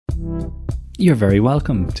You're very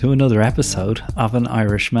welcome to another episode of An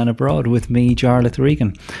Irishman Abroad with me, Jarlath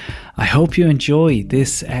Regan. I hope you enjoy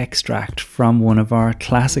this extract from one of our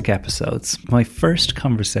classic episodes. My first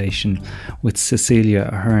conversation with Cecilia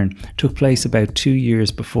Ahern took place about 2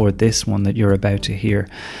 years before this one that you're about to hear.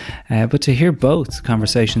 But to hear both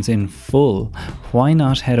conversations in full, why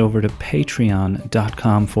not head over to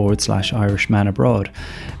patreon.com/Irishman Abroad.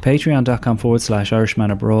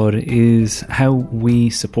 Patreon.com/Irishman Abroad is how we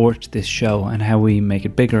support this show and how we make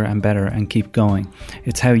it bigger and better and keep going.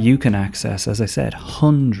 It's how you can access, as I said,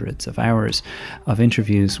 hundreds of hours of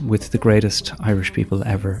interviews with the greatest Irish people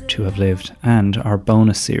ever to have lived, and our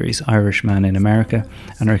bonus series Irishman in America,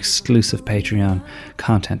 and our exclusive Patreon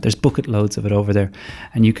content. There's bucket loads of it over there,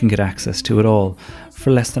 and you can get access to it all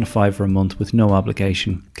for less than $5 a month with no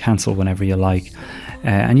obligation. Cancel whenever you like.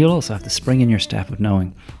 And you'll also have the spring in your step of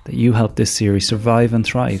knowing that you helped this series survive and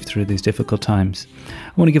thrive through these difficult times. I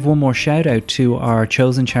want to give one more shout out to our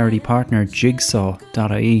chosen charity partner,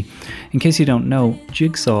 Jigsaw.ie. In case you don't know,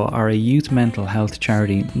 Jigsaw are a youth mental health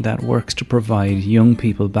charity that works to provide young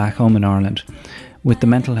people back home in Ireland with the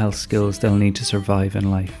mental health skills they'll need to survive in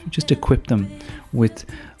life. Just equip them with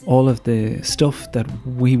all of the stuff that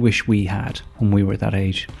we wish we had when we were that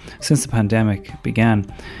age. Since the pandemic began,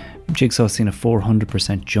 Jigsaw's seen a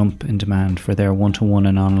 400% jump in demand for their one-to-one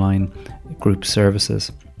and online group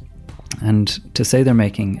services. And to say they're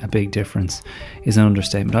making a big difference is an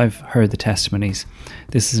understatement. I've heard the testimonies.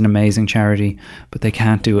 This is an amazing charity, but they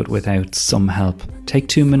can't do it without some help. Take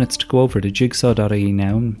 2 minutes to go over to jigsaw.ie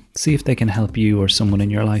now and see if they can help you or someone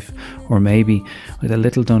in your life. Or maybe with a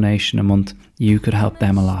little donation a month, you could help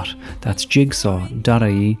them a lot. That's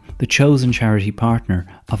jigsaw.ie, the chosen charity partner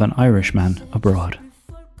of An Irishman Abroad.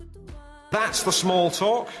 That's the small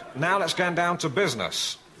talk. Now let's get down to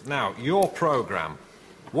business. Now, your programme.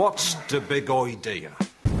 What's the big idea?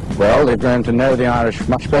 Well, they've grown to know the Irish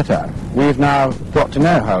much better. We've now got to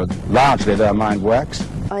know how largely their mind works.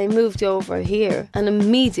 I moved over here and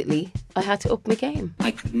immediately I had to up my game.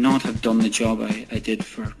 I could not have done the job I did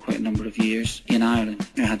for quite a number of years in Ireland.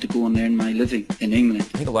 I had to go and earn my living in England.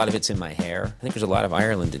 I think a lot of it's in my hair. I think there's a lot of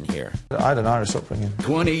Ireland in here. I had an Irish upbringing.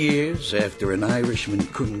 20 years after an Irishman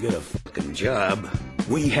couldn't get a fucking job,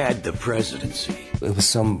 we had the presidency. It was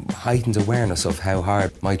some heightened awareness of how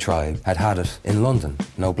hard my tribe had it in London.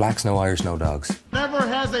 No blacks, no Irish, no dogs. Never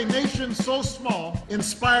has a nation so small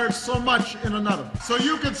inspired so much in another. So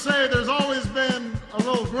you could say there's always been a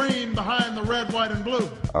little green behind the red, white, and blue.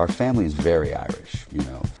 Our family is very Irish, you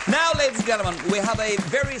know. Now, ladies and gentlemen, we have a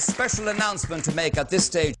very special announcement to make at this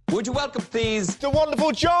stage. Would you welcome, please, the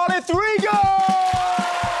wonderful Jarlath Regan!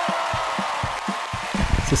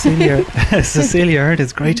 Cecilia Ahern,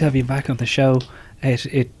 it's great to have you back on the show.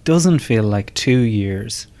 It doesn't feel like 2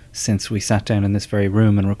 years since we sat down in this very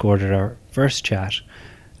room and recorded our first chat.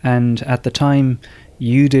 And at the time,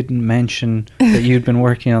 you didn't mention that you'd been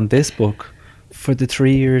working on this book for the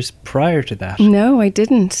 3 years prior to that. No, I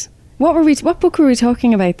didn't. What book were we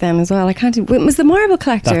talking about then as well? It was The Marble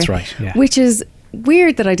Collector. That's right, yeah. Which is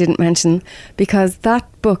weird that I didn't mention, because that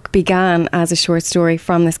book began as a short story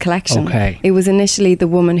from this collection. Okay. It was initially The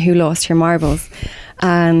Woman Who Lost Her Marbles,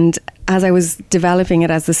 and as I was developing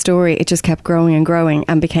it as the story, it just kept growing and growing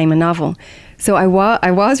and became a novel. So I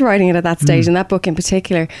was writing it at that stage, in that book in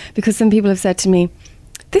particular, because some people have said to me,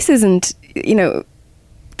 this isn't, the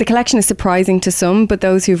collection is surprising to some, but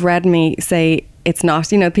those who've read me say it's not.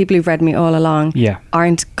 People who've read me all along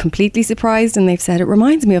aren't completely surprised, and they've said it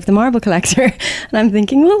reminds me of The Marble Collector. And I'm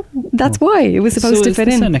thinking, well, that's why it was supposed to fit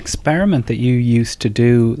in. So is this an experiment that you used to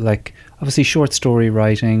do? Like, obviously short story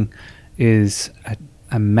writing is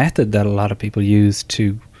a method that a lot of people use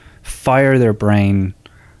to fire their brain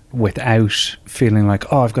without feeling like,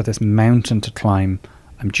 oh, I've got this mountain to climb.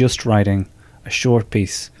 I'm just writing a short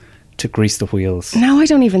piece to grease the wheels. No, I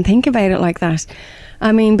don't even think about it like that.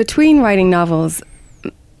 I mean, between writing novels,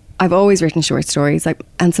 I've always written short stories,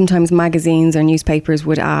 and sometimes magazines or newspapers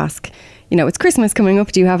would ask, it's Christmas coming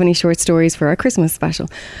up, do you have any short stories for our Christmas special?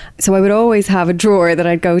 So I would always have a drawer that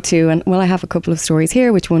I'd go to, and I have a couple of stories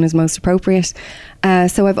here, which one is most appropriate?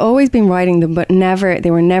 So I've always been writing them, but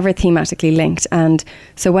they were never thematically linked. And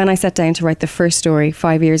so when I sat down to write the first story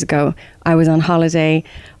 5 years ago, I was on holiday.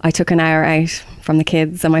 I took an hour out from the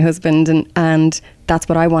kids and my husband, and that's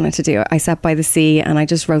what I wanted to do. I sat by the sea and I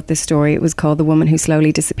just wrote this story. It was called The Woman Who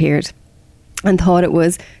Slowly Disappeared, and thought it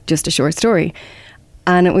was just a short story.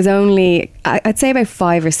 And it was only, I'd say about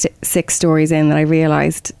 5 or 6 stories in, that I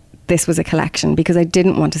realised this was a collection, because I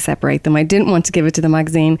didn't want to separate them. I didn't want to give it to the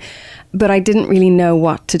magazine, but I didn't really know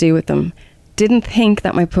what to do with them. Didn't think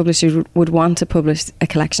that my publisher would want to publish a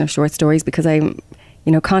collection of short stories, because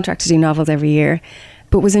contract to do novels every year,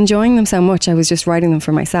 but was enjoying them so much I was just writing them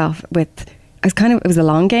for myself. It was a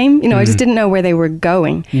long game, I just didn't know where they were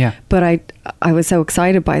going. Yeah. But I was so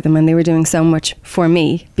excited by them, and they were doing so much for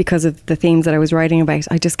me because of the themes that I was writing about.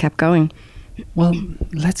 I just kept going. Well,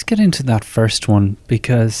 let's get into that first one,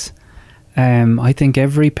 because I think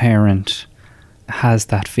every parent has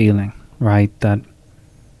that feeling, right? That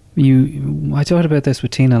I talked about this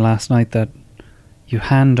with Tina last night, that you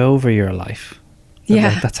hand over your life.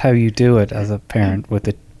 That's how you do it as a parent with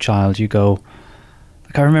a child. You go,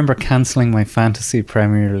 like, I remember cancelling my Fantasy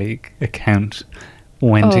Premier League account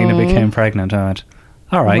when Tina became pregnant. I went,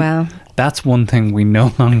 all right, that's one thing we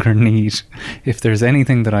no longer need. If there's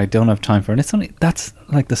anything that I don't have time for, and that's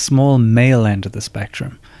like the small male end of the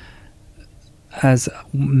spectrum. As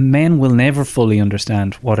men will never fully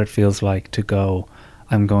understand what it feels like to go,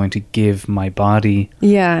 I'm going to give my body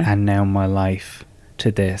and now my life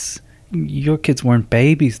to this. Your kids weren't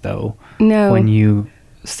babies, though. No. When you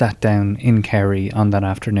sat down in Kerry on that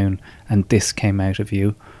afternoon and this came out of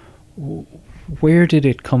you, where did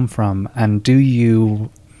it come from? And do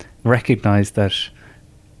you recognise that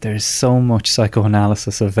there's so much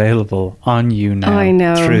psychoanalysis available on you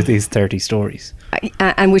now through these 30 stories?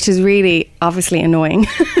 And which is really obviously annoying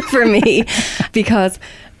for me, because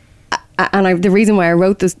the reason why I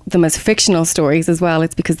wrote them as fictional stories as well,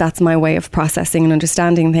 it's because that's my way of processing and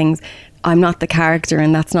understanding things. I'm not the character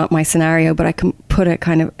and that's not my scenario, but I can put a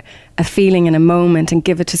kind of a feeling in a moment and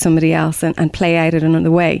give it to somebody else and play out it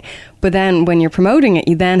another way. But then when you're promoting it,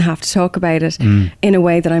 you then have to talk about it in a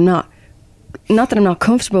way that I'm not that I'm not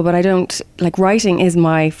comfortable, but I don't, like, writing is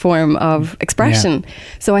my form of expression. Yeah.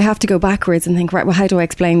 So I have to go backwards and think, right, well, how do I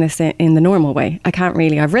explain this in the normal way? I can't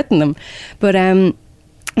really, I've written them. But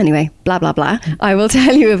anyway, blah, blah, blah. I will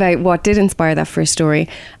tell you about what did inspire that first story.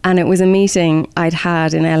 And it was a meeting I'd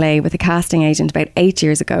had in LA with a casting agent about 8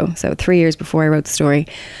 years ago. So 3 years before I wrote the story.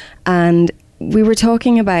 And we were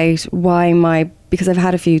talking about because I've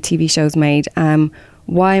had a few TV shows made,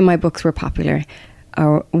 why my books were popular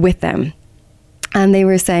with them. And they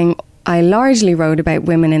were saying, I largely wrote about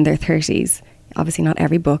women in their 30s. Obviously not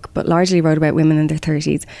every book, but largely wrote about women in their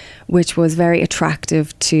 30s, which was very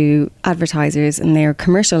attractive to advertisers and their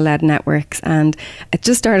commercial-led networks. And it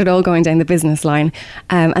just started all going down the business line.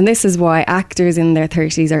 And this is why actors in their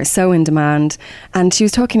 30s are so in demand. And she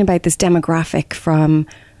was talking about this demographic from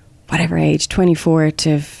whatever age, 24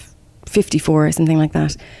 to 54 or something like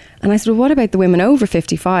that. And I said, well, what about the women over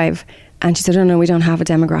 55? And she said, oh no, we don't have a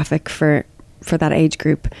demographic for that age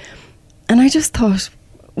group. And I just thought,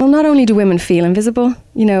 well, not only do women feel invisible,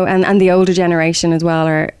 and the older generation as well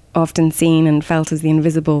are often seen and felt as the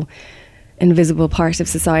invisible part of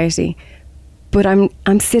society, but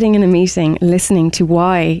I'm sitting in a meeting listening to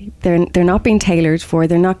why they're not being tailored for,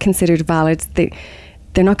 they're not considered valid,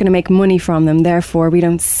 they're not going to make money from them, therefore we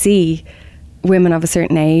don't see women of a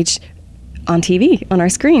certain age on TV, on our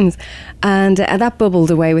screens. And that bubbled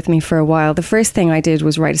away with me for a while. The first thing I did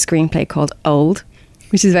was write a screenplay called Old,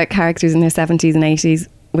 which is about characters in their 70s and 80s,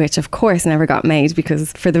 which of course never got made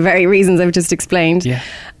because for the very reasons I've just explained. Yeah.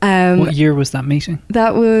 What year was that meeting?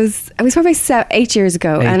 It was probably 8 years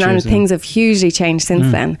ago. And things have hugely changed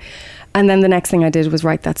since then. And then the next thing I did was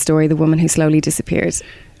write that story, The Woman Who Slowly Disappeared.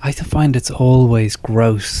 I find it's always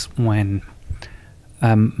gross when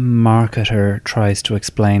a marketer tries to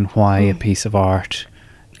explain why a piece of art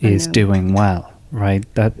is doing well, right?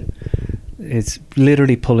 That it's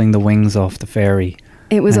literally pulling the wings off the fairy.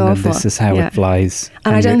 It was awful. This is how it flies.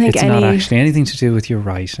 And I don't think it's not actually anything to do with your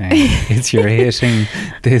writing. It's you're hitting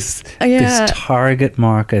this target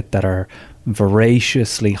market that are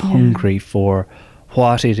voraciously hungry for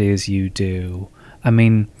what it is you do. I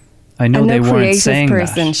mean, I know they weren't saying that. No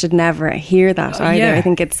creative person should never hear that either. Yeah. I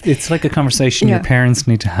think it's like a conversation your parents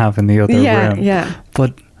need to have in the other room. Yeah.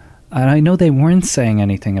 But I know they weren't saying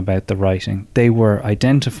anything about the writing. They were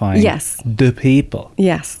identifying the people.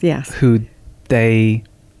 Yes. Who they,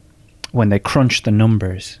 when they crunch the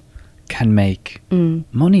numbers, can make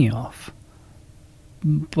money off.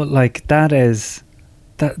 But like that's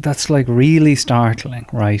like really startling,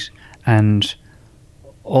 right? And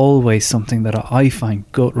always something that I find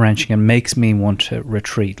gut-wrenching and makes me want to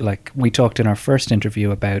retreat. Like we talked in our first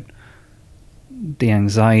interview about the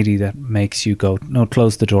anxiety that makes you go, no,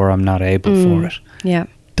 close the door, I'm not able for it. Yeah.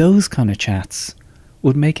 Those kind of chats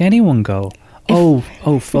would make anyone go, oh,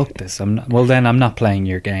 fuck this. I'm not playing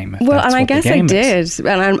your game. Well, and I guess I did.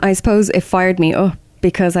 And I suppose it fired me up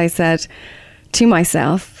because I said, to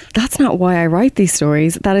myself, that's not why I write these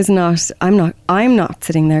stories. That is not, I'm not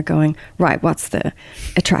sitting there going, right, what's the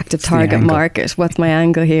attractive target market? What's my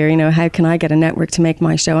angle here? You know, how can I get a network to make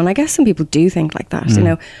my show? And I guess some people do think like that, you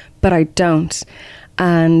know, but I don't.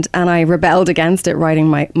 And I rebelled against it writing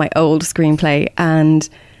my old screenplay.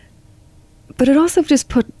 But it also just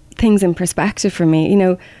put things in perspective for me. You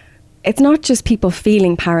know, it's not just people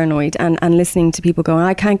feeling paranoid and listening to people going,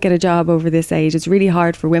 I can't get a job over this age. It's really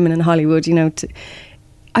hard for women in Hollywood, you know.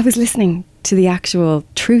 I was listening to the actual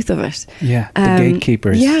truth of it. Yeah, the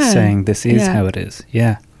gatekeepers saying this is how it is.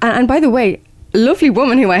 Yeah. And by the way, lovely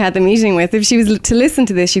woman who I had the meeting with, if she was to listen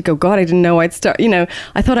to this, she'd go, God, I didn't know I'd start, you know,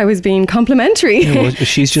 I thought I was being complimentary. Yeah, well,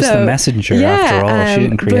 she's just the messenger after all. She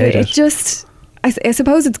didn't create it. It just... I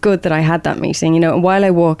suppose it's good that I had that meeting, you know, and while I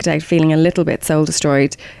walked out feeling a little bit soul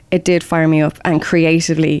destroyed, it did fire me up and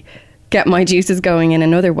creatively get my juices going in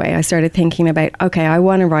another way. I started thinking about, okay, I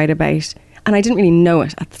want to write about, and I didn't really know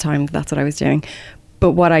it at the time, that's what I was doing.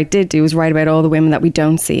 But what I did do was write about all the women that we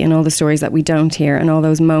don't see and all the stories that we don't hear and all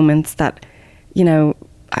those moments that, you know,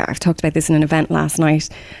 I've talked about this in an event last night.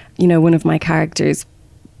 You know, one of my characters,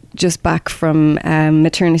 just back from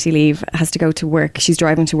maternity leave, has to go to work. She's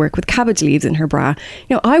driving to work with cabbage leaves in her bra.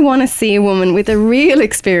 You know, I want to see a woman with a real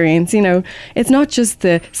experience. You know, it's not just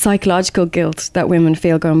the psychological guilt that women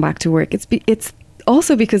feel going back to work. It's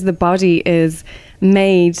also because the body is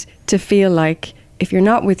made to feel like if you're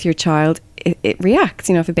not with your child, it reacts.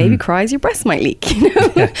 You know, if a baby cries, your breast might leak, you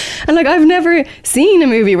know. Yeah. And like, I've never seen a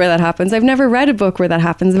movie where that happens. I've never read a book where that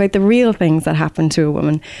happens, about the real things that happen to a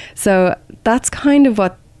woman. So that's kind of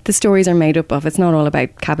what the stories are made up of. It's not all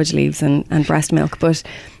about cabbage leaves and breast milk, but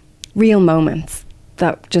real moments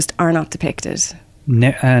that just are not depicted.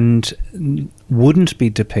 And wouldn't be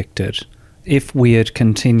depicted if we had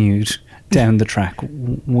continued down the track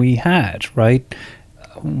we had, right?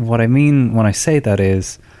 What I mean when I say that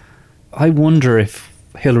is, I wonder if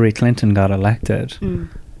Hillary Clinton got elected,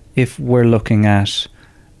 if we're looking at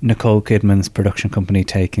Nicole Kidman's production company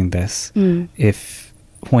taking this, if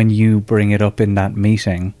when you bring it up in that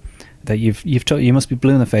meeting that you must be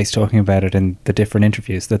blue in the face talking about it in the different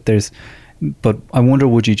interviews that there's, but I wonder,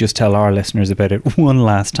 would you just tell our listeners about it one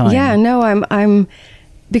last time? Yeah, no, I'm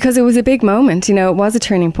because it was a big moment, you know. It was a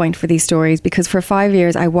turning point for these stories, because for 5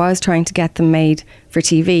 years I was trying to get them made for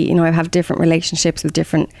TV. You know, I have different relationships with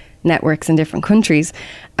different networks in different countries,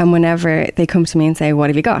 and whenever they come to me and say, what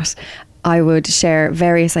have you got, I would share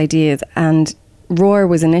various ideas. And Roar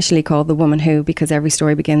was initially called The Woman Who, because every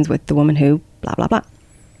story begins with the woman who, blah, blah, blah.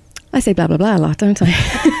 I say blah, blah, blah a lot, don't I?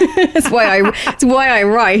 It's why I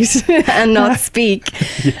write and not speak.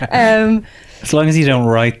 Yeah. As long as you don't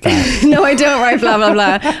write that. No, I don't write blah, blah,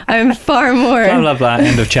 blah. I'm far more... Blah, blah, blah,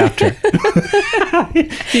 end of chapter.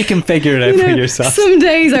 You can figure it out for yourself. Some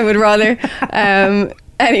days I would rather...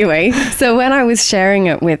 Anyway, so when I was sharing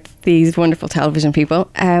it with these wonderful television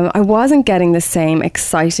people, I wasn't getting the same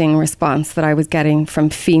exciting response that I was getting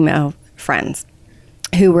from female friends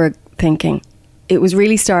who were thinking, it was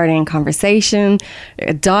really starting a conversation,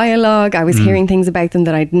 a dialogue. I was hearing things about them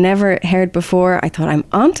that I'd never heard before. I thought, I'm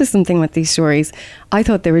onto something with these stories. I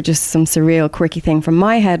thought they were just some surreal, quirky thing from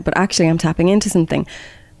my head, but actually I'm tapping into something.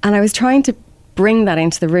 And I was trying to bring that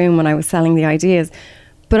into the room when I was selling the ideas.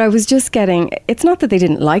 But I was just getting, it's not that they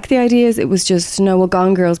didn't like the ideas, it was just, no, well,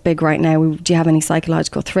 Gone Girl's big right now. Do you have any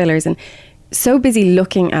psychological thrillers? And so busy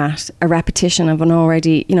looking at a repetition of an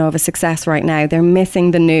already, you know, of a success right now, they're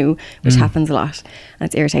missing the new, which happens a lot. And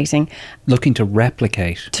it's irritating. Looking to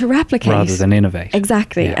replicate. Rather than innovate.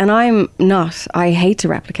 Exactly. Yeah. And I'm not. I hate to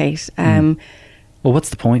replicate. Well, what's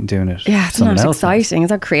the point in doing it? Yeah, it's not exciting.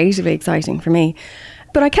 It's not creatively exciting for me.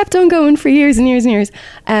 But I kept on going for years and years and years.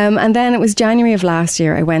 And then it was January of last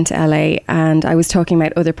year, I went to LA and I was talking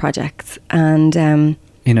about other projects. And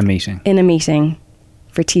in a meeting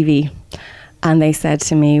for TV. And they said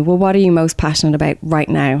to me, well, what are you most passionate about right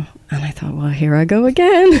now? And I thought, well, here I go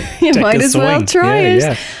again. You might as well try it.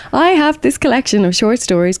 Yeah. I have this collection of short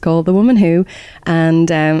stories called The Woman Who.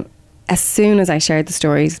 And as soon as I shared the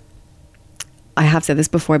stories, I have said this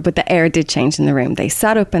before, but the air did change in the room. They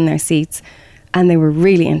sat up in their seats and they were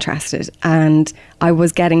really interested. And I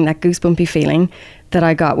was getting that goosebumpy feeling that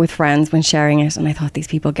I got with friends when sharing it. And I thought, these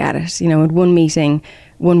people get it. You know, at one meeting,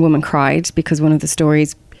 one woman cried because one of the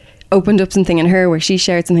stories opened up something in her where she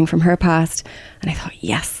shared something from her past. And I thought,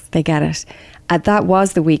 yes, they get it. That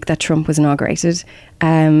was the week that Trump was inaugurated.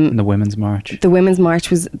 The Women's March. The Women's March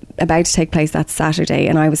was about to take place that Saturday.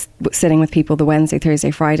 And I was sitting with people the Wednesday,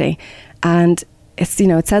 Thursday, Friday. And it's, you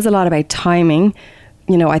know, it says a lot about timing.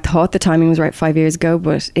 You know, I thought the timing was right 5 years ago,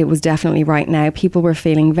 but it was definitely right now. People were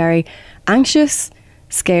feeling very anxious,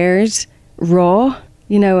 scared, raw,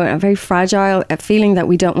 you know, a very fragile, a feeling that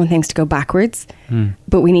we don't want things to go backwards,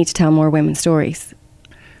 but we need to tell more women's stories.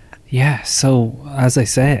 Yeah, so as I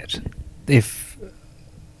said, if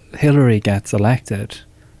Hillary gets elected,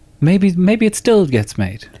 maybe it still gets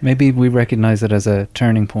made. Maybe we recognise it as a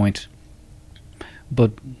turning point.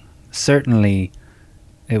 But certainly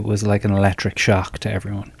it was like an electric shock to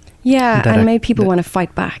everyone. Yeah, and made people want to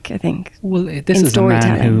fight back, I think. Well, this is a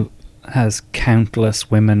man who has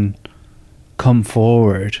countless women come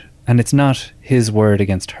forward, and it's not his word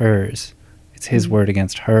against hers. It's his word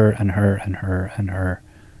against her and her and her and her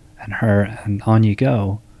and her, and on you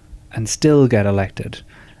go, and still get elected.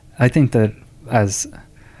 I think that as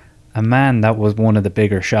a man, that was one of the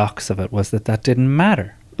bigger shocks of it, was that didn't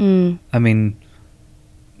matter. I mean,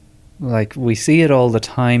 like, we see it all the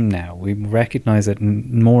time now. We recognise it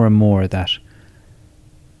more and more, that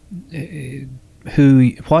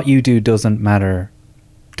what you do doesn't matter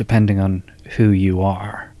depending on who you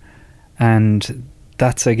are. And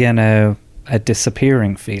that's, again, a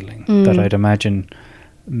disappearing feeling that I'd imagine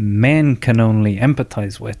men can only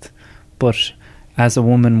empathise with. But as a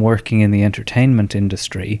woman working in the entertainment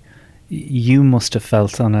industry, you must have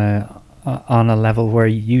felt on a level where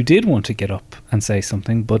you did want to get up and say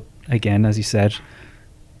something, but again, as you said,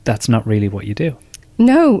 that's not really what you do.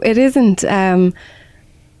 No, it isn't. And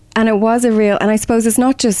it was a real, and I suppose it's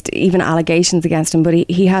not just even allegations against him, but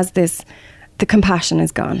he has this, the compassion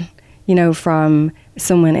is gone, you know, from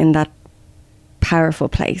someone in that powerful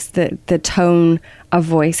place. The tone of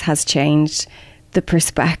voice has changed. The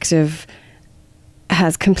perspective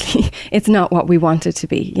has it's not what we want it to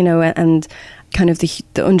be, you know, and kind of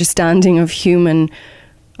the understanding of humans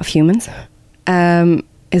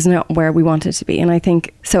is not where we want it to be. And I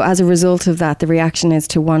think, so as a result of that, the reaction is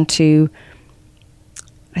to want to,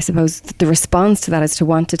 I suppose the response to that is to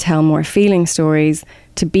want to tell more feeling stories,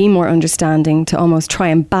 to be more understanding, to almost try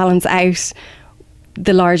and balance out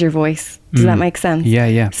the larger voice. Does that make sense?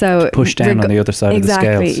 Yeah. So to push down on the other side of the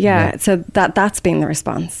scales. Exactly, yeah. So that's been the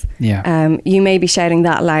response. Yeah. You may be shouting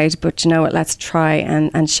that loud, but you know what, let's try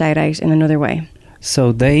and shout out in another way.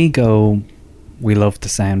 So they go, we love the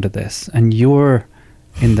sound of this. And you're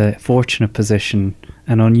in the fortunate position,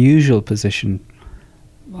 an unusual position,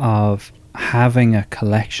 of having a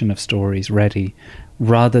collection of stories ready,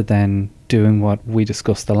 rather than doing what we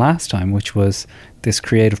discussed the last time, which was this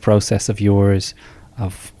creative process of yours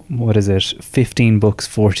of, 15 books,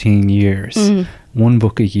 14 years, one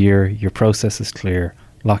book a year. Your process is clear.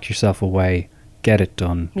 Lock yourself away, get it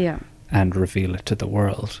done, and reveal it to the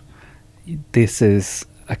world. This is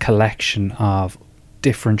a collection of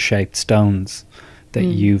different shaped stones that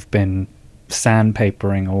you've been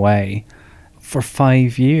sandpapering away for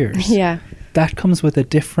 5 years. Yeah. That comes with a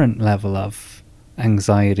different level of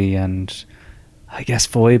anxiety and, I guess,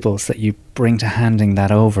 foibles that you bring to handing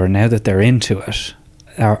that over now that they're into it.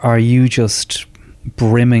 Are you just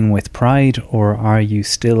brimming with pride, or are you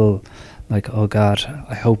still like, oh God,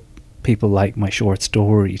 I hope people like my short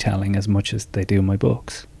storytelling as much as they do my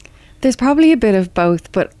books? There's probably a bit of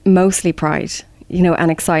both, but mostly pride, you know,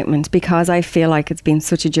 and excitement, because I feel like it's been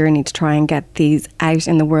such a journey to try and get these out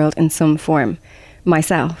in the world in some form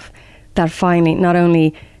myself, that finally, not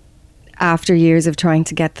only after years of trying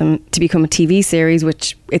to get them to become a TV series,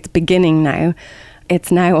 which it's beginning now, it's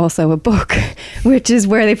now also a book, which is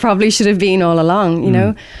where they probably should have been all along, you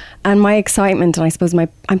know. And my excitement, and I suppose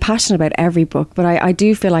I'm passionate about every book, but I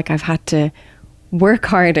do feel like I've had to work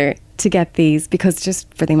harder to get these, because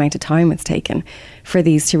just for the amount of time it's taken for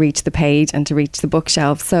these to reach the page and to reach the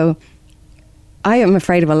bookshelf. So I am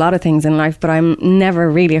afraid of a lot of things in life, but I'm never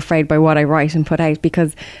really afraid by what I write and put out,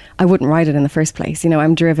 because I wouldn't write it in the first place. You know,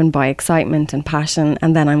 I'm driven by excitement and passion,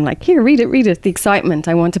 and then I'm like, here, read it. The excitement.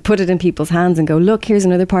 I want to put it in people's hands and go, look, here's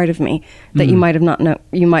another part of me that you might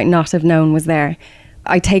not have known was there.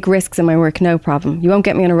 I take risks in my work, no problem. You won't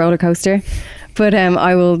get me on a roller coaster, but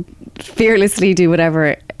I will fearlessly do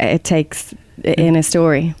whatever it takes in a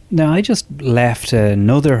story. Now, I just left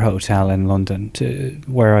another hotel in London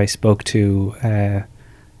where I spoke to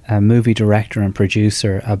a movie director and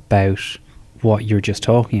producer about what you're just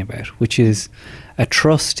talking about, which is a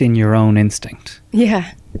trust in your own instinct.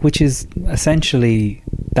 Yeah. Which is essentially,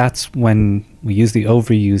 that's when we use the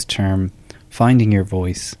overused term, finding your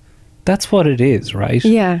voice. That's what it is, right?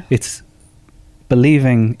 Yeah. It's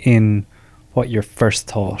believing in what your first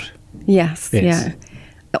thought is. Yeah.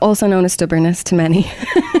 Also known as stubbornness to many.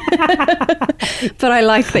 But I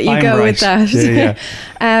like that you go with that.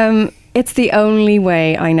 Yeah. It's the only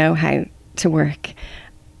way I know how to work.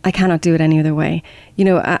 I cannot do it any other way. You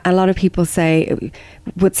know, a lot of people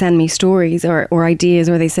would send me stories or ideas,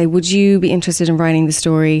 or they say, would you be interested in writing the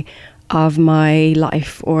story of my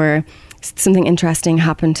life, or something interesting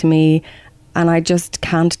happened to me and I just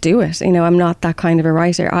can't do it. You know, I'm not that kind of a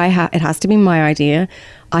writer. It has to be my idea.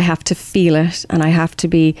 I have to feel it, and I have to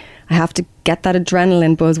get that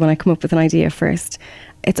adrenaline buzz when I come up with an idea first.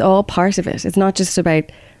 It's all part of it. It's not just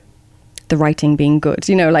about the writing being good.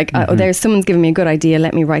 You know, like, there's someone's giving me a good idea,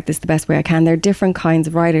 let me write this the best way I can. There are different kinds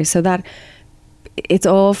of writers, so that it's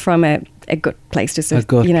all from a good place. Just a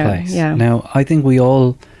good place. Yeah. Now, I think we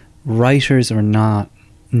all, writers or not,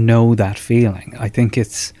 know that feeling. I think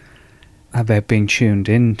it's about being tuned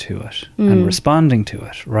into it and responding to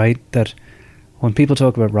it, right? That when people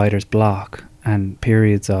talk about writer's block and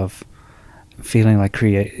periods of feeling like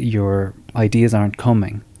your ideas aren't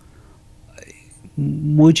coming,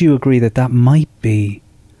 would you agree that that might be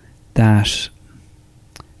that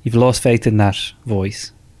you've lost faith in that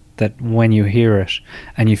voice, that when you hear it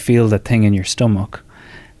and you feel that thing in your stomach,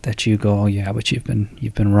 that you go, oh yeah, but you've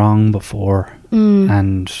been wrong before,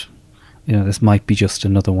 and you know, this might be just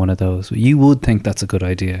another one of those. You would think that's a good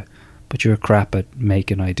idea, but you're crap at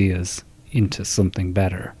making ideas into something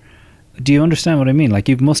better. Do you understand what I mean? Like,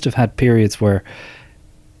 you must have had periods where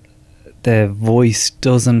the voice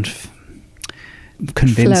doesn't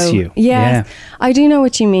convince flow. you. Yes, yeah. I do know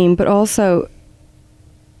what you mean, but also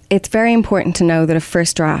it's very important to know that a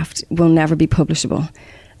first draft will never be publishable.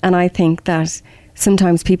 And I think that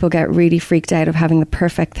sometimes people get really freaked out of having the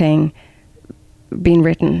perfect thing being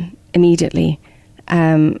written immediately,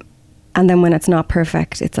 and then when it's not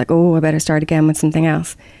perfect, it's like, oh, I better start again with something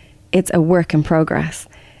else. It's a work in progress,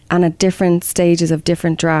 and at different stages of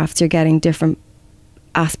different drafts, you're getting different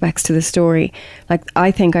aspects to the story. Like,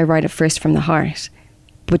 I think I write it first from the heart,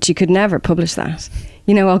 but you could never publish that.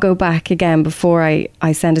 You know, I'll go back again before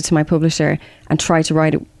I send it to my publisher and try to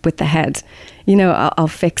write it with the head. You know, I'll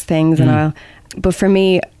fix things but for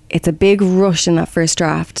me, it's a big rush in that first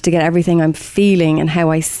draft to get everything I'm feeling and how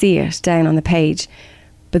I see it down on the page.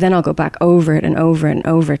 But then I'll go back over it and over and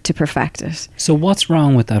over to perfect it. So what's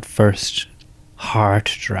wrong with that first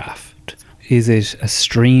heart draft? Is it a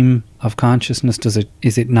stream of consciousness?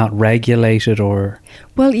 Is it not regulated, or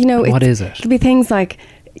well, you know, what is it? It'll be things like,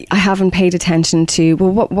 I haven't paid attention to,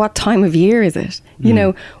 well, what time of year is it? You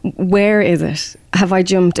know, where is it? Have I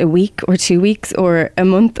jumped a week or 2 weeks or a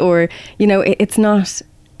month? Or, you know, it's not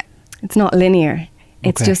linear.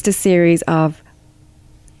 It's just a series of,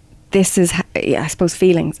 this is, I suppose,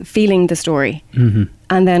 feeling the story. And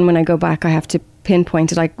then when I go back, I have to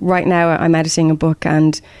pinpoint it. Like right now, I'm editing a book,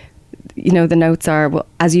 and, you know, the notes are, well,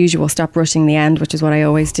 as usual, stop rushing the end, which is what I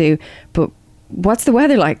always do. But what's the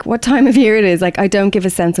weather like? What time of year it is? Like, I don't give a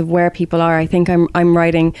sense of where people are. I think I'm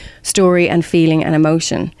writing story and feeling and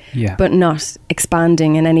emotion, but not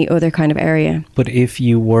expanding in any other kind of area. But if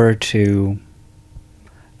you were to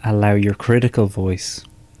allow your critical voice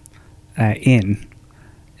in,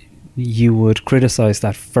 you would criticize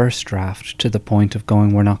that first draft to the point of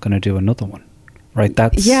going, we're not going to do another one, right?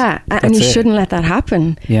 That's and you shouldn't let that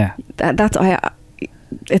happen.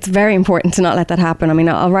 It's very important to not let that happen. I mean,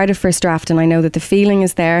 I'll write a first draft and I know that the feeling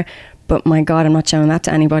is there, but my God, I'm not showing that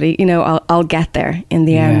to anybody. You know, I'll get there in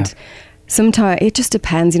the end. Sometimes it just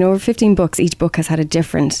depends. You know, over 15 books, each book has had a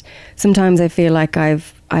different. Sometimes I feel like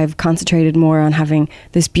I've concentrated more on having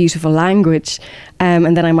this beautiful language,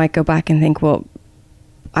 and then I might go back and think, well,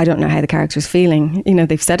 I don't know how the character's feeling. You know,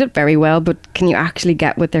 they've said it very well, but can you actually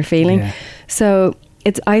get what they're feeling? So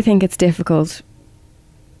I think it's difficult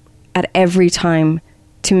at every time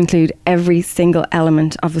to include every single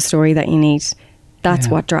element of a story that you need. That's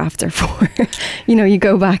what drafts are for. You know, you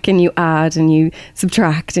go back and you add and you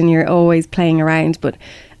subtract and you're always playing around. But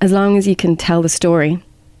as long as you can tell the story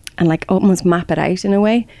and like almost map it out in a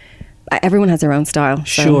way, everyone has their own style.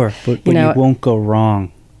 So, sure, but you won't go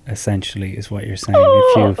wrong, essentially, is what you're saying.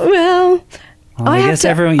 I guess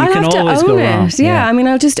everyone, you can always go wrong. Yeah, I mean,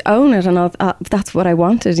 I'll just own it, and that's what I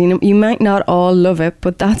wanted. You know, you might not all love it,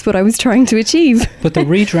 but that's what I was trying to achieve. But the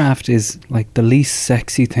redraft is like the least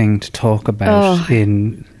sexy thing to talk about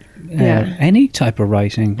in any type of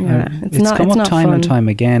writing. It's come up time and time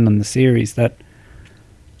again in the series that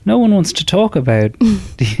no one wants to talk about.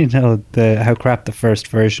 You know, how crap the first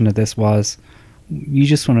version of this was. You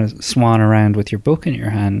just want to swan around with your book in your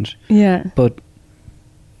hand. But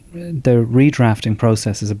the redrafting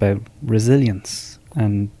process is about resilience,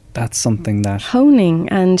 and that's something that honing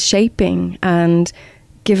and shaping and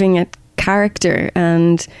giving it character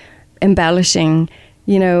and embellishing,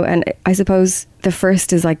 you know. And I suppose the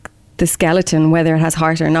first is like the skeleton, whether it has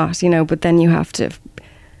heart or not, you know, but then you have to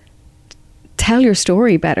tell your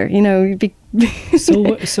story better, you know.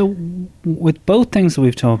 So with both things that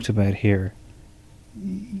we've talked about here,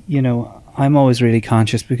 you know, I'm always really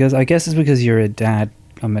conscious, because I guess it's because you're a dad.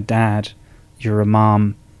 I'm a dad. You're a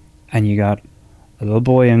mom, and you got a little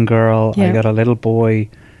boy and girl. Yeah. I got a little boy,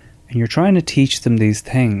 and you're trying to teach them these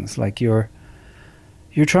things. Like you're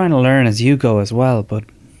trying to learn as you go as well. But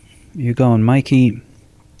you're going, Mikey,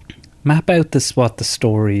 map out what the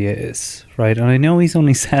story is, right? And I know he's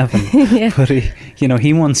only 7, Yeah. but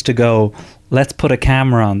he wants to go, let's put a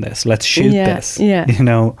camera on this, let's shoot this,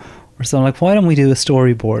 or so I'm like, why don't we do a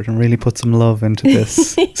storyboard and really put some love into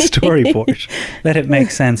this storyboard, let it make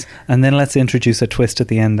sense, and then let's introduce a twist at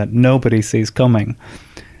the end that nobody sees coming.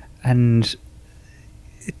 And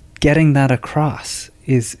getting that across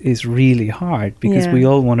is really hard, because we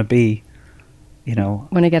all want to be,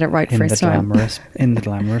 want to get it right first time. In the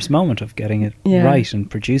glamorous moment of getting it right and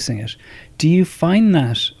producing it. Do you find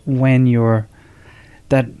that when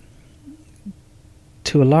that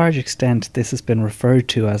to a large extent this has been referred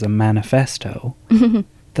to as a manifesto,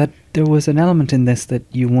 that there was an element in this that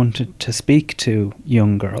you wanted to speak to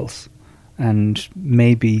young girls and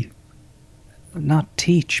maybe not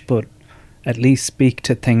teach, but at least speak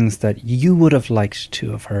to things that you would have liked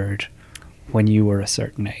to have heard when you were a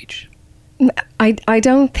certain age? I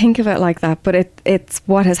don't think of it like that, but it's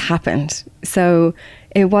what has happened. So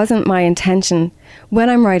it wasn't my intention. When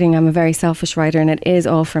I'm writing, I'm a very selfish writer, and it is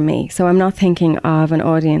all for me. So I'm not thinking of an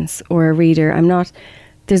audience or a reader.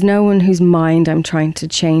 There's no one whose mind I'm trying to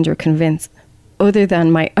change or convince other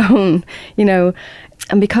than my own,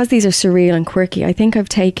 And because these are surreal and quirky, I think I've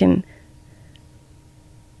taken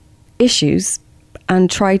issues and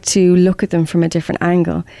tried to look at them from a different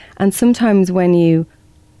angle. And sometimes when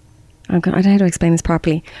I don't know how to explain this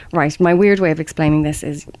properly. Right, my weird way of explaining this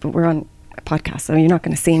is, but we're on a podcast, so you're not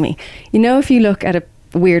going to see me. If you look at a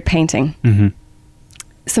weird painting,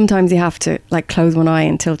 sometimes you have to close one eye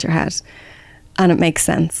and tilt your head, and it makes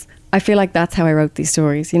sense. I feel like that's how I wrote these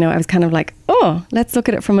stories. I was kind of like, oh, let's look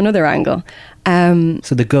at it from another angle.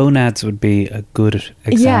 So the gonads would be a good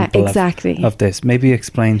example of this. Maybe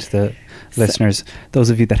explain to the listeners, those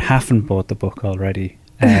of you that haven't bought the book already,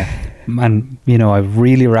 and I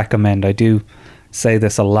really recommend, I do say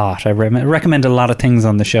this a lot, I recommend a lot of things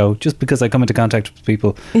on the show just because I come into contact with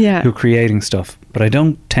people who are creating stuff, but I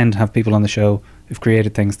don't tend to have people on the show who've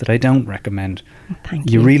created things that I don't recommend.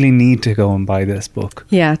 Thank you. You really need to go and buy this book.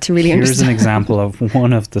 Yeah, to really Here's understand. an example of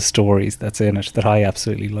one of the stories that's in it that I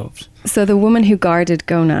absolutely loved. So The Woman Who Guarded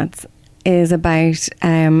Gonads is about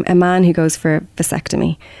a man who goes for a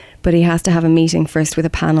vasectomy, but he has to have a meeting first with a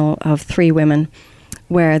panel of 3 women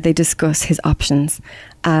where they discuss his options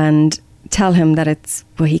and tell him that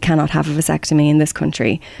he cannot have a vasectomy in this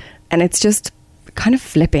country. And it's just kind of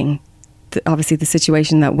flipping, obviously, the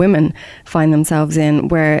situation that women find themselves in,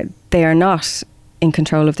 where they are not in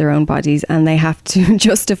control of their own bodies and they have to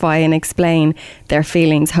justify and explain their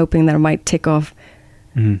feelings, hoping that it might tick off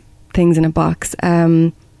things in a box.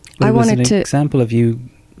 I wanted to... example of you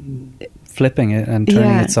flipping it and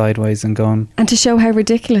turning it sideways and going... And to show how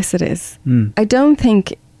ridiculous it is. I don't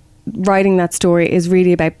think writing that story is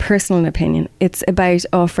really about personal opinion. It's about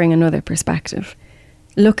offering another perspective.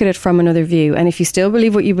 Look at it from another view. And if you still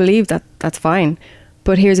believe what you believe, that's fine.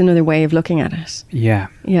 But here's another way of looking at it. Yeah.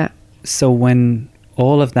 Yeah. So when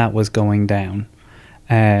all of that was going down,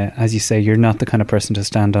 as you say, you're not the kind of person to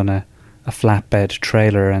stand on a flatbed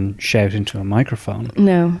trailer and shout into a microphone.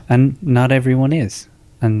 No. And not everyone is.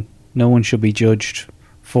 And no one should be judged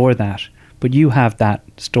for that. But you have that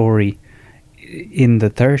story in the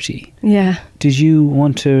 30. Yeah. Did you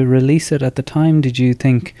want to release it at the time? Did you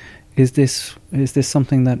think, is this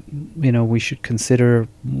something that we should consider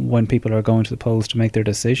when people are going to the polls to make their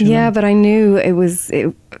decision? Yeah, but I knew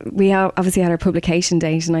we obviously had our publication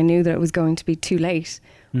date, and I knew that it was going to be too late,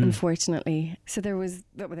 unfortunately. So there was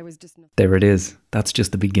just nothing. There it is. That's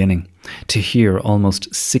just the beginning. To hear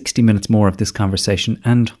almost 60 minutes more of this conversation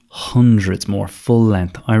and hundreds more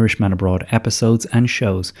full-length Irishman Abroad episodes and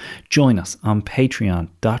shows, join us on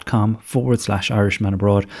patreon.com/Irishman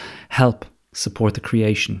Abroad. Help support the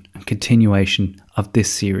creation and continuation of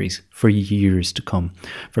this series for years to come.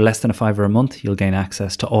 For less than $5 a month, you'll gain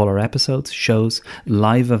access to all our episodes, shows,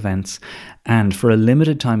 live events, and for a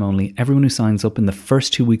limited time only, everyone who signs up in the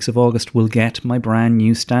first 2 weeks of August will get my brand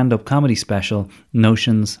new stand-up comedy special,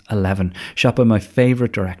 Notions 11, shot by my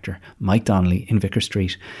favourite director, Mike Donnelly, in Vicar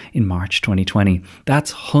Street in March 2020.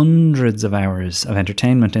 That's hundreds of hours of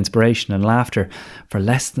entertainment, inspiration and laughter for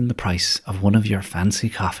less than the price of one of your fancy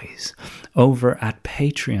coffees. Over at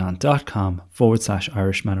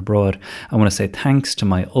patreon.com/Irishman Abroad. I want to say thanks to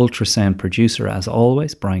my ultrasound producer, as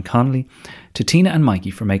always, Brian Connolly, to Tina and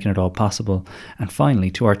Mikey for making it all possible, and finally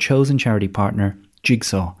to our chosen charity partner,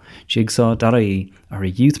 Jigsaw. Jigsaw.ie are a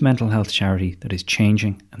youth mental health charity that is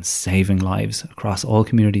changing and saving lives across all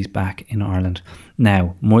communities back in Ireland.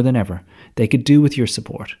 Now, more than ever, they could do with your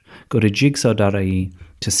support. Go to jigsaw.ie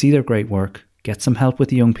to see their great work, get some help with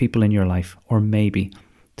the young people in your life, or maybe,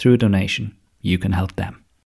 through a donation, you can help them.